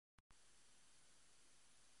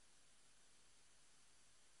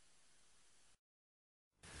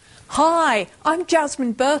Hi, I'm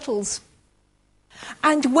Jasmine Birtles,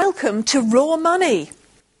 and welcome to Raw Money.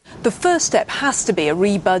 The first step has to be a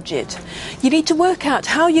re-budget. You need to work out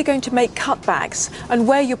how you're going to make cutbacks and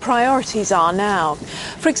where your priorities are now.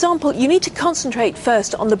 For example, you need to concentrate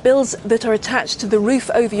first on the bills that are attached to the roof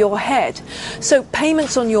over your head. So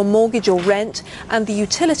payments on your mortgage or rent and the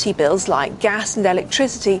utility bills like gas and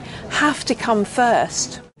electricity have to come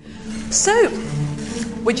first. So,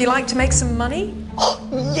 would you like to make some money?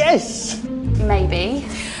 Oh, yes! Maybe.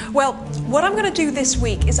 Well, what I'm going to do this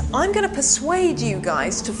week is I'm going to persuade you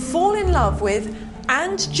guys to fall in love with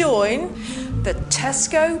and join the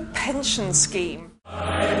Tesco pension scheme.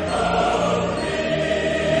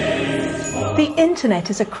 The internet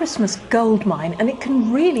is a Christmas goldmine, and it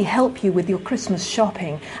can really help you with your Christmas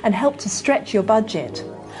shopping and help to stretch your budget.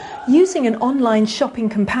 Using an online shopping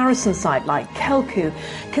comparison site like Kelku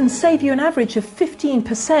can save you an average of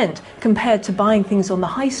 15% compared to buying things on the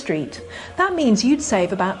high street. That means you'd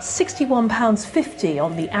save about £61.50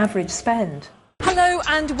 on the average spend. Hello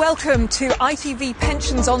and welcome to ITV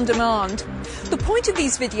Pensions On Demand. The point of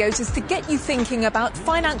these videos is to get you thinking about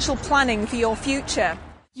financial planning for your future.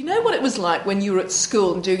 You know what it was like when you were at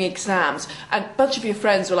school and doing exams and a bunch of your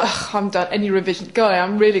friends were like, oh, I haven't done any revision, God,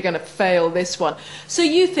 I'm really going to fail this one. So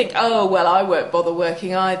you think, oh, well, I won't bother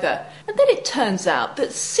working either. And then it turns out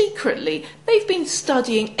that secretly they've been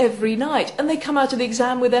studying every night and they come out of the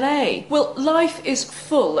exam with an A. Well, life is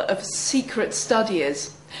full of secret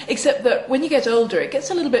studiers. Except that when you get older, it gets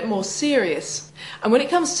a little bit more serious. And when it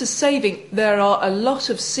comes to saving, there are a lot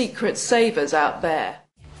of secret savers out there.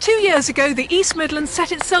 2 years ago, the East Midlands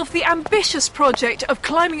set itself the ambitious project of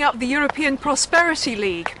climbing up the European Prosperity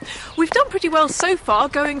League. We've done pretty well so far,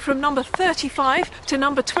 going from number 35 to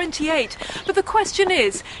number 28. But the question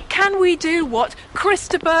is, can we do what Chris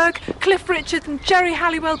de Burgh, Cliff Richard and Jerry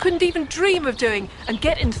Halliwell couldn't even dream of doing and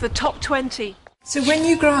get into the top 20? So when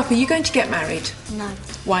you grow up, are you going to get married? No.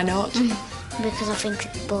 Why not? Because I think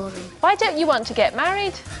it's boring. Why don't you want to get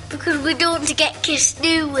married? Because we don't want to get kissed,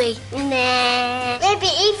 do we? Nah. Maybe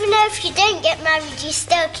even though if you don't get married, you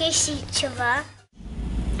still kiss each other.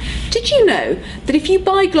 Did you know that if you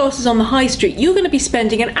buy glasses on the high street, you're going to be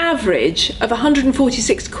spending an average of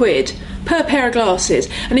 146 quid per pair of glasses?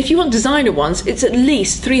 And if you want designer ones, it's at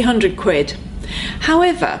least 300 quid.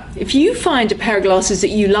 However, if you find a pair of glasses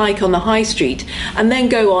that you like on the high street and then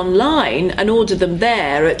go online and order them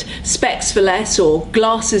there at Specs for Less or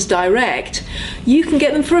Glasses Direct, you can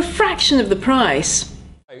get them for a fraction of the price.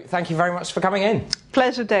 Thank you very much for coming in.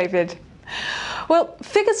 Pleasure, David. Well,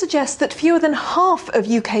 figures suggest that fewer than half of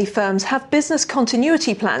UK firms have business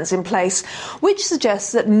continuity plans in place, which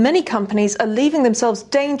suggests that many companies are leaving themselves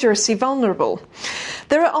dangerously vulnerable.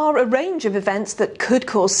 There are a range of events that could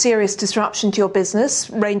cause serious disruption to your business,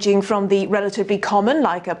 ranging from the relatively common,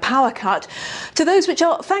 like a power cut, to those which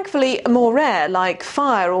are thankfully more rare, like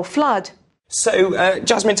fire or flood. So,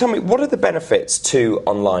 Jasmine, tell me, what are the benefits to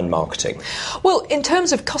online marketing? Well, in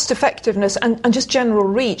terms of cost effectiveness and just general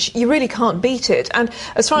reach, you really can't beat it. And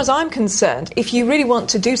as far as I'm concerned, if you really want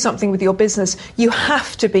to do something with your business, you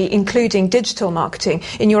have to be including digital marketing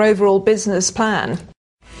in your overall business plan.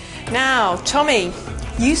 Now, Tommy,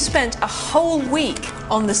 you spent a whole week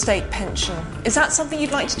on the state pension. Is that something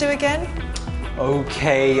you'd like to do again?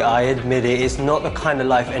 Okay, I admit it. It's not the kind of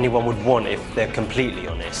life anyone would want if they're completely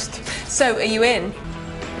honest. So, are you in?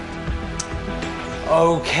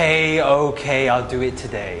 Okay, I'll do it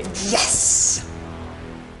today. Yes!